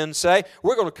them then say,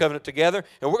 we're going to covenant together,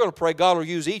 and we're going to pray God will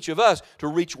use each of us to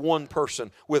reach one person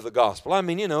with the gospel. I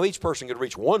mean, each person could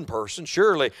reach one person,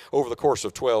 surely, over the course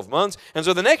of 12 months. And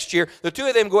so the next year, the two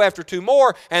of them go after two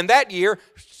more, and that year,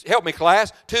 help me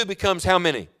class, 2 becomes how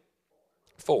many?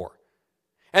 4.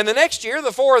 And the next year,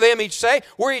 the 4 of them each say,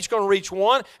 we're each going to reach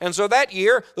one. And so that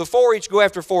year, the 4 each go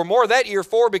after 4 more. That year,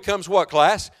 4 becomes what,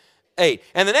 class? 8.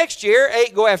 And the next year,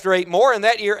 8 go after 8 more, and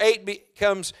that year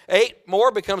 8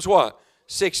 more becomes what?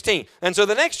 16. And so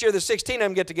the next year, the 16 of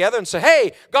them get together and say,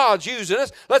 hey, God's using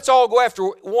us. Let's all go after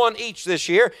one each this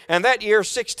year. And that year,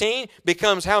 16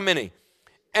 becomes how many?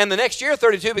 And the next year,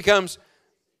 32 becomes,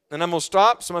 and I'm going to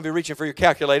stop. Some of you are reaching for your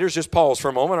calculators. Just pause for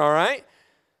a moment, all right?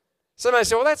 Somebody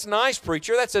say, well, that's nice,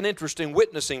 preacher. That's an interesting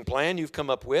witnessing plan you've come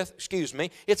up with. Excuse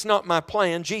me. It's not my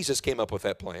plan. Jesus came up with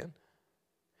that plan.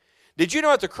 Did you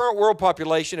know at the current world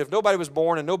population, if nobody was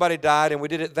born and nobody died and we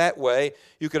did it that way,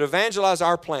 you could evangelize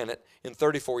our planet in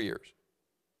 34 years?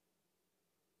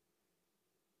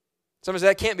 Somebody said,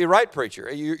 that can't be right, preacher.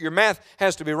 Your math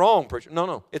has to be wrong, preacher.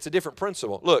 No, it's a different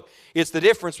principle. Look, it's the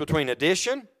difference between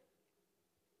addition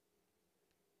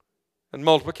and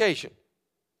multiplication.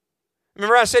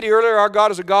 Remember I said to you earlier, our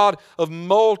God is a God of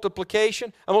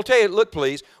multiplication? I'm going to tell you, look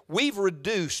please, we've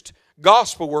reduced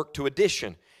gospel work to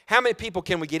addition. How many people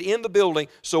can we get in the building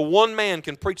so one man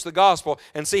can preach the gospel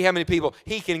and see how many people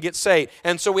he can get saved?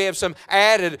 And so we have some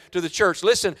added to the church.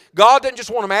 Listen, God doesn't just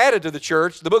want them added to the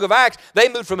church. The book of Acts, they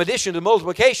moved from addition to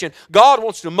multiplication. God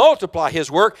wants to multiply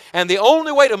his work, and the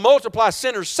only way to multiply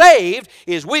sinners saved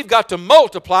is we've got to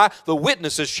multiply the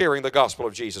witnesses sharing the gospel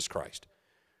of Jesus Christ.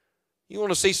 You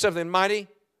want to see something mighty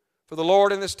for the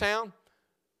Lord in this town?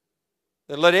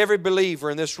 Then let every believer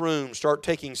in this room start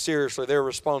taking seriously their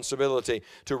responsibility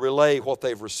to relay what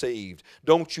they've received.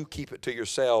 Don't you keep it to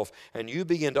yourself, and you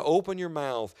begin to open your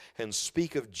mouth and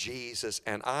speak of Jesus,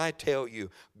 and I tell you,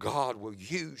 God will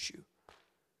use you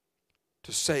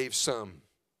to save some.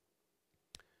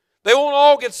 They won't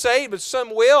all get saved, but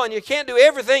some will, and you can't do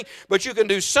everything, but you can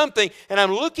do something. And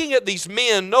I'm looking at these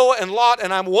men, Noah and Lot,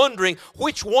 and I'm wondering,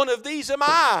 which one of these am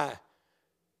I?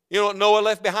 You know what Noah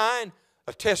left behind?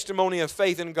 A testimony of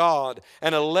faith in God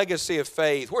and a legacy of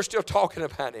faith. We're still talking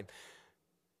about him.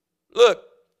 Look,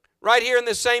 right here in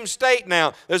this same state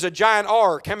now, there's a giant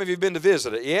ark. How many of you have been to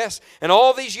visit it? Yes? And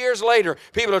all these years later,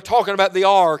 people are talking about the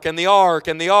ark and the ark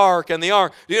and the ark and the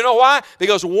ark. Do you know why?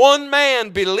 Because one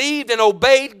man believed and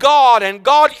obeyed God, and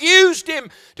God used him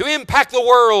to impact the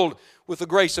world with the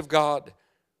grace of God.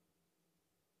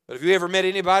 But have you ever met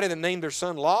anybody that named their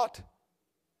son Lot?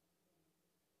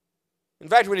 In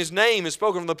fact, when his name is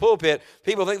spoken from the pulpit,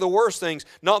 people think the worst things,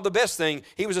 not the best thing.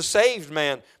 He was a saved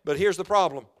man, but here's the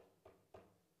problem.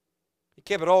 He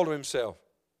kept it all to himself.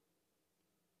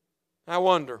 I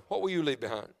wonder, what will you leave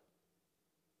behind?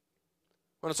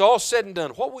 When it's all said and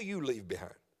done, what will you leave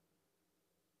behind?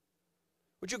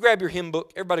 Would you grab your hymn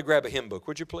book? Everybody grab a hymn book,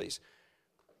 would you please?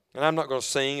 And I'm not going to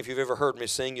sing. If you've ever heard me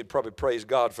sing, you'd probably praise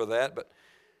God for that. But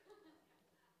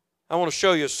I want to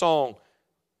show you a song.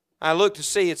 I look to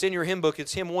see, it's in your hymn book.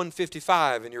 It's hymn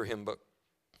 155 in your hymn book.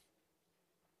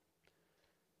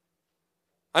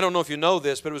 I don't know if you know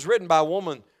this, but it was written by a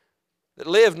woman that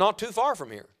lived not too far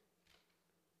from here.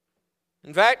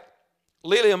 In fact,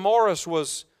 Lelia Morris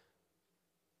was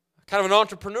kind of an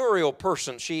entrepreneurial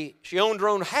person. She owned her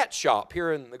own hat shop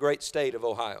here in the great state of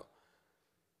Ohio.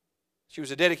 She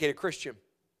was a dedicated Christian.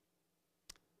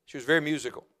 She was very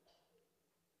musical.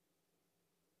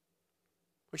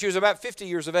 When she was about 50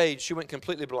 years of age, she went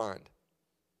completely blind.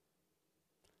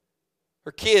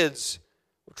 Her kids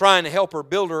were trying to help her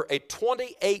build her a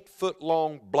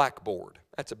 28-foot-long blackboard.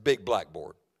 That's a big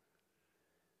blackboard.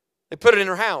 They put it in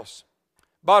her house,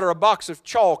 bought her a box of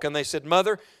chalk, and they said,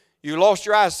 "Mother, you lost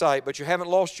your eyesight, but you haven't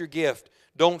lost your gift.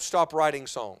 Don't stop writing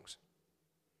songs."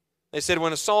 They said,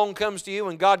 when a song comes to you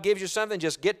and God gives you something,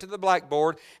 just get to the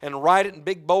blackboard and write it in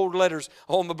big bold letters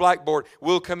on the blackboard.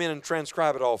 We'll come in and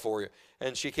transcribe it all for you.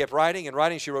 And she kept writing and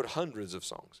writing. She wrote hundreds of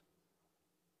songs.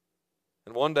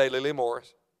 And one day, Lelia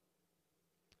Morris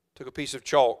took a piece of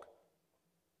chalk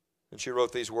and she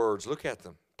wrote these words. Look at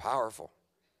them. Powerful.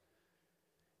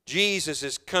 Jesus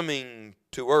is coming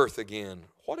to earth again.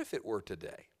 What if it were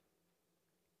today?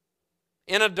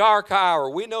 In a dark hour,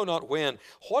 we know not when.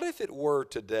 What if it were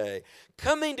today?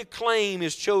 Coming to claim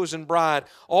His chosen bride,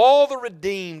 all the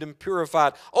redeemed and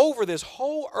purified, over this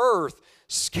whole earth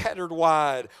scattered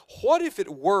wide. What if it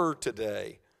were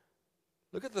today?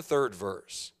 Look at the third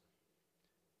verse.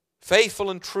 Faithful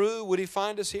and true, would He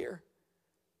find us here?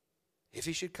 If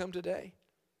He should come today.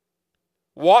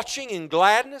 Watching in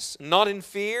gladness, not in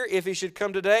fear, if He should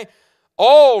come today.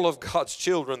 All of God's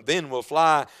children then will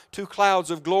fly to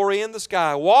clouds of glory in the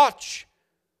sky. Watch,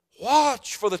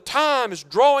 watch, for the time is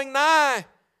drawing nigh.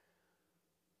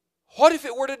 What if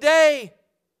it were today?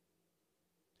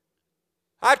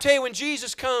 I tell you, when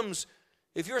Jesus comes,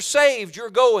 if you're saved, you're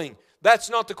going. That's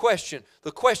not the question.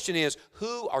 The question is,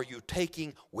 who are you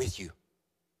taking with you?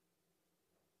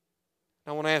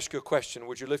 I want to ask you a question.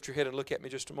 Would you lift your head and look at me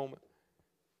just a moment?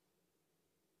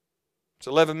 It's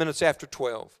 11 minutes after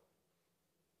 12.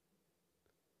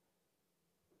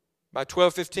 By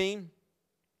 12:15,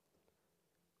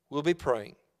 we'll be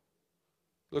praying.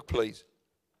 Look, please.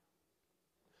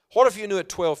 What if you knew at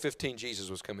 12:15 Jesus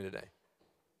was coming today?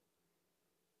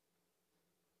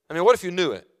 I mean, what if you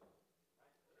knew it?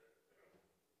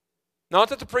 Not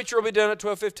that the preacher will be done at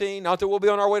 12:15, not that we'll be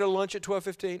on our way to lunch at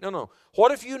 12:15. No.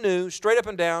 What if you knew, straight up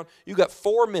and down, you got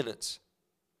 4 minutes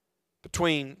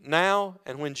between now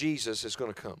and when Jesus is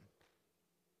going to come?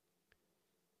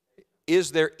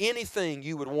 Is there anything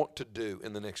you would want to do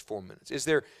in the next 4 minutes? Is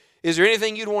there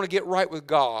anything you'd want to get right with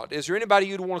God? Is there anybody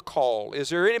you'd want to call? Is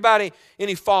there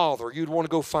any father you'd want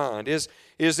to go find? Is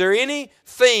there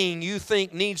anything you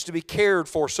think needs to be cared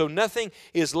for so nothing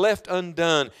is left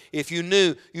undone if you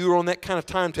knew you were on that kind of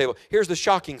timetable? Here's the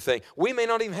shocking thing. We may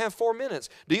not even have 4 minutes.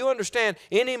 Do you understand?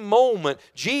 Any moment,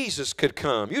 Jesus could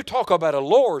come. You talk about a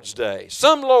Lord's Day.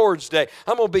 Some Lord's Day.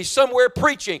 I'm going to be somewhere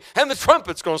preaching and the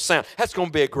trumpet's going to sound. That's going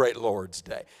to be a great Lord's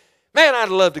Day. Man, I'd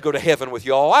love to go to heaven with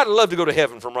y'all. I'd love to go to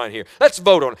heaven from right here. Let's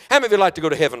vote on it. How many of you like to go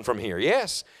to heaven from here?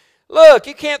 Yes? Look,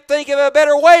 you can't think of a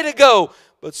better way to go.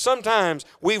 But sometimes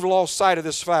we've lost sight of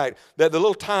this fact that the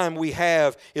little time we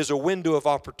have is a window of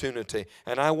opportunity.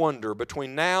 And I wonder,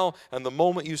 between now and the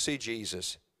moment you see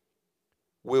Jesus,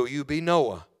 will you be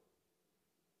Noah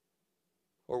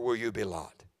or will you be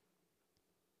Lot?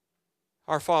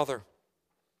 Our Father,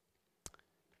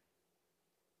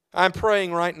 I'm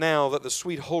praying right now that the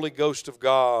sweet Holy Ghost of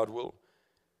God will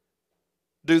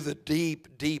do the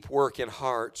deep, deep work in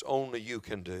hearts only you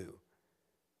can do.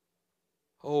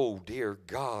 Oh, dear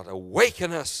God,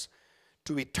 awaken us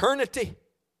to eternity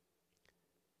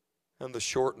and the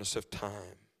shortness of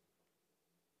time.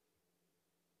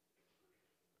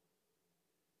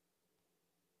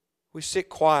 We sit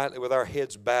quietly with our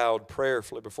heads bowed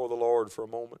prayerfully before the Lord for a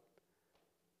moment.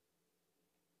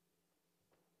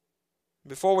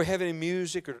 Before we have any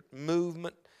music or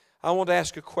movement, I want to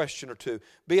ask a question or two.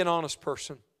 Be an honest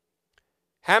person.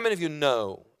 How many of you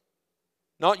know,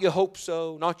 not you hope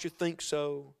so, not you think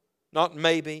so, not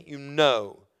maybe, you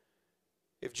know,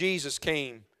 if Jesus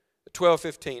came at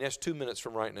 12:15, that's 2 minutes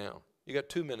from right now. You got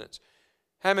 2 minutes.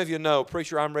 How many of you know,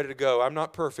 preacher, I'm ready to go. I'm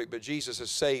not perfect, but Jesus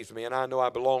has saved me, and I know I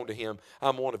belong to Him.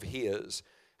 I'm one of His.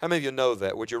 How many of you know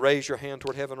that? Would you raise your hand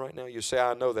toward heaven right now? You say,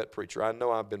 I know that, preacher. I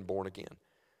know I've been born again.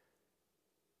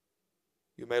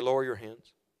 You may lower your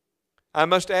hands. I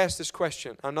must ask this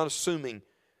question. I'm not assuming.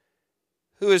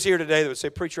 Who is here today that would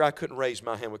say, preacher, I couldn't raise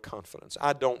my hand with confidence?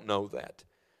 I don't know that.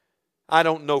 I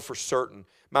don't know for certain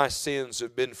my sins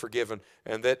have been forgiven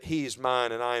and that He is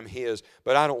mine and I am His,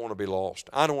 but I don't want to be lost.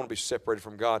 I don't want to be separated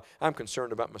from God. I'm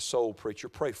concerned about my soul, preacher.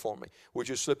 Pray for me. Would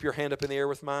you slip your hand up in the air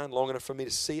with mine long enough for me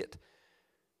to see it?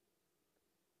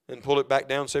 and pull it back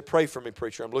down and say, pray for me,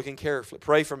 preacher. I'm looking carefully.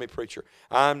 Pray for me, preacher.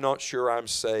 I'm not sure I'm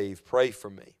saved. Pray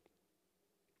for me.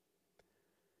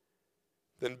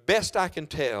 Then best I can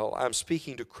tell, I'm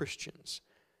speaking to Christians.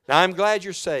 Now, I'm glad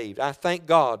you're saved. I thank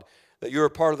God that you're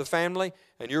a part of the family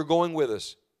and you're going with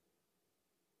us.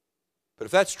 But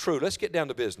if that's true, let's get down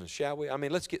to business, shall we? I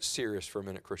mean, let's get serious for a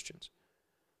minute, Christians.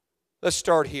 Let's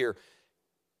start here.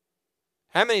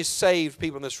 How many saved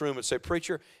people in this room would say,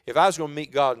 preacher, if I was going to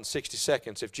meet God in 60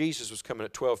 seconds, if Jesus was coming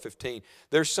at 12:15,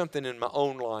 there's something in my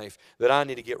own life that I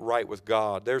need to get right with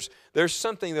God. There's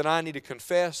something that I need to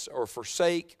confess or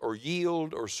forsake or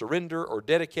yield or surrender or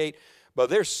dedicate. But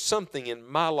there's something in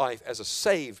my life as a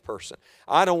saved person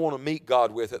I don't want to meet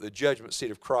God with at the judgment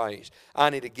seat of Christ. I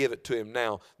need to give it to Him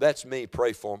now. That's me.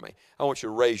 Pray for me. I want you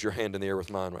to raise your hand in the air with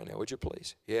mine right now. Would you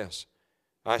please? Yes.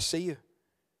 I see you.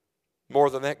 More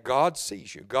than that, God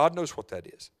sees you. God knows what that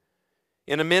is.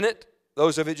 In a minute,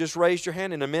 those of you just raised your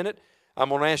hand, in a minute, I'm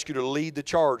going to ask you to lead the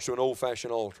charge to an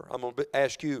old-fashioned altar. I'm going to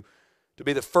ask you to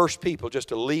be the first people just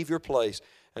to leave your place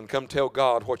and come tell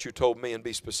God what you told me and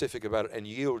be specific about it and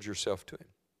yield yourself to Him.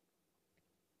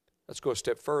 Let's go a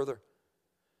step further.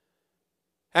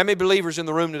 How many believers in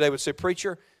the room today would say,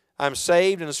 preacher, I'm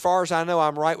saved, and as far as I know,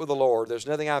 I'm right with the Lord. There's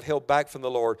nothing I've held back from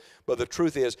the Lord. But the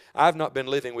truth is, I've not been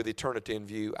living with eternity in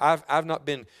view. I've not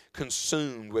been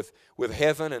consumed with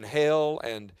heaven and hell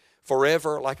and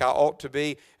forever like I ought to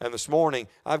be. And this morning,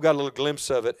 I've got a little glimpse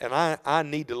of it, and I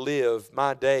need to live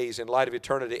my days in light of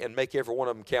eternity and make every one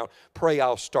of them count. Pray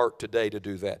I'll start today to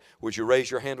do that. Would you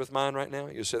raise your hand with mine right now?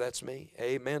 You say, that's me.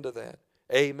 Amen to that.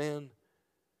 Amen.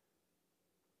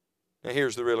 Now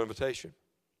here's the real invitation.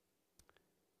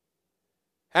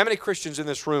 How many Christians in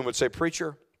this room would say,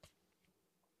 preacher,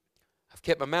 I've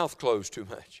kept my mouth closed too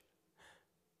much?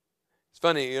 It's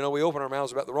funny, we open our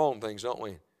mouths about the wrong things, don't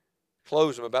we?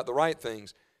 Close them about the right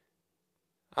things.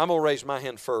 I'm going to raise my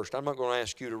hand first. I'm not going to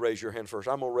ask you to raise your hand first.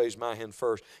 I'm going to raise my hand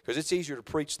first because it's easier to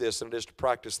preach this than it is to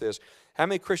practice this. How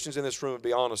many Christians in this room would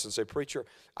be honest and say, preacher,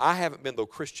 I haven't been the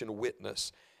Christian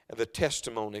witness and the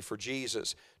testimony for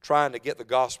Jesus, trying to get the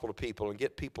gospel to people and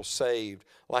get people saved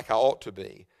like I ought to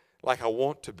be, like I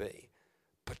want to be.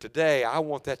 But today, I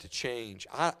want that to change.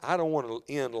 I don't want to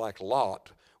end like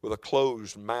Lot with a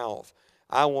closed mouth.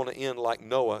 I want to end like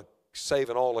Noah,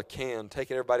 saving all I can,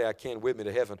 taking everybody I can with me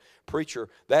to heaven. Preacher,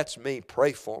 that's me.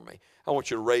 Pray for me. I want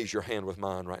you to raise your hand with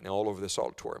mine right now all over this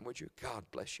auditorium, would you? God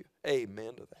bless you.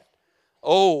 Amen to that.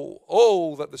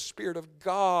 Oh, that the Spirit of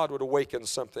God would awaken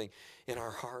something in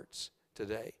our hearts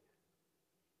today.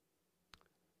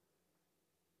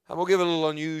 I'm going to give a little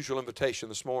unusual invitation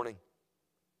this morning.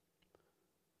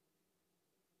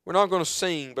 We're not going to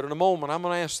sing, but in a moment I'm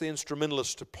going to ask the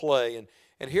instrumentalists to play,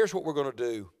 and here's what we're going to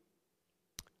do.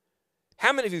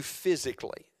 How many of you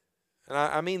physically, and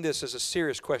I mean this as a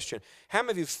serious question, how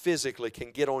many of you physically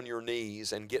can get on your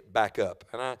knees and get back up?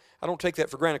 And I don't take that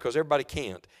for granted because everybody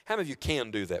can't. How many of you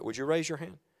can do that? Would you raise your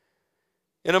hand?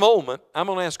 In a moment, I'm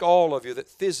going to ask all of you that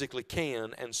physically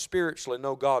can and spiritually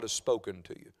know God has spoken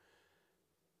to you.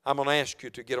 I'm going to ask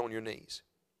you to get on your knees.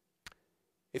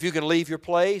 If you can leave your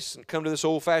place and come to this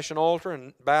old-fashioned altar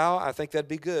and bow, I think that'd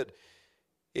be good.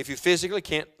 If you physically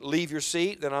can't leave your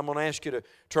seat, then I'm going to ask you to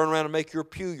turn around and make your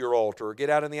pew your altar or get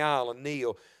out in the aisle and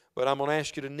kneel. But I'm going to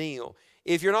ask you to kneel.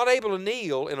 If you're not able to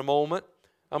kneel in a moment,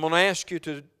 I'm going to ask you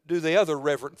to do the other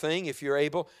reverent thing if you're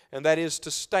able, and that is to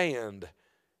stand.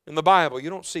 In the Bible, you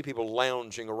don't see people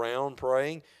lounging around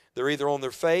praying. They're either on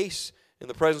their face in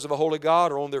the presence of a holy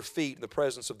God or on their feet in the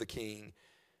presence of the King.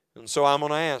 And so I'm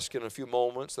going to ask in a few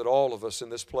moments that all of us in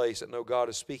this place that know God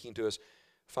is speaking to us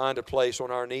find a place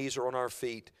on our knees or on our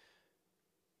feet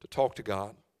to talk to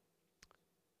God.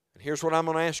 And here's what I'm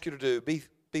going to ask you to do.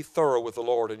 Be thorough with the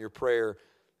Lord in your prayer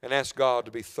and ask God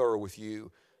to be thorough with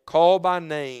you. Call by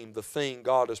name the thing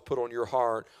God has put on your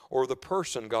heart or the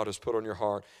person God has put on your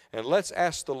heart. And let's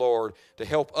ask the Lord to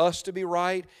help us to be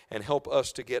right and help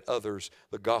us to get others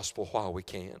the gospel while we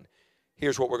can.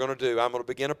 Here's what we're going to do. I'm going to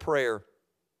begin a prayer.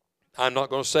 I'm not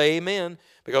going to say amen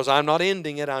because I'm not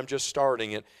ending it. I'm just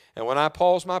starting it. And when I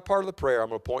pause my part of the prayer, I'm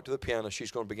going to point to the piano.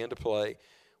 She's going to begin to play.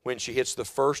 When she hits the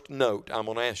first note, I'm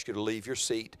going to ask you to leave your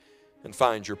seat and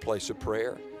find your place of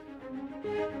prayer.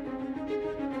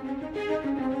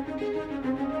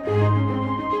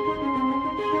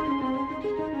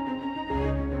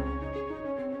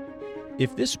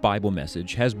 If this Bible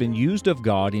message has been used of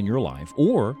God in your life,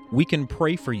 or we can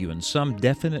pray for you in some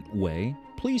definite way,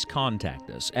 please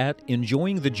contact us at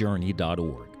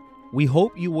enjoyingthejourney.org. We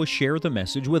hope you will share the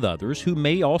message with others who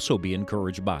may also be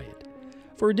encouraged by it.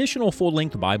 For additional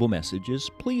full-length Bible messages,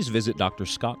 please visit Dr.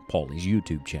 Scott Pauley's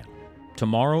YouTube channel.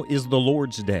 Tomorrow is the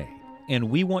Lord's Day, and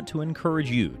we want to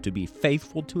encourage you to be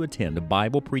faithful to attend a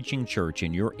Bible preaching church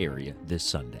in your area this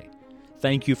Sunday.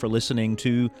 Thank you for listening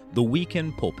to The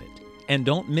Weekend Pulpit, and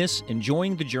don't miss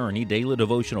Enjoying the Journey Daily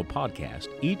Devotional Podcast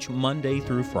each Monday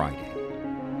through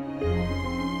Friday.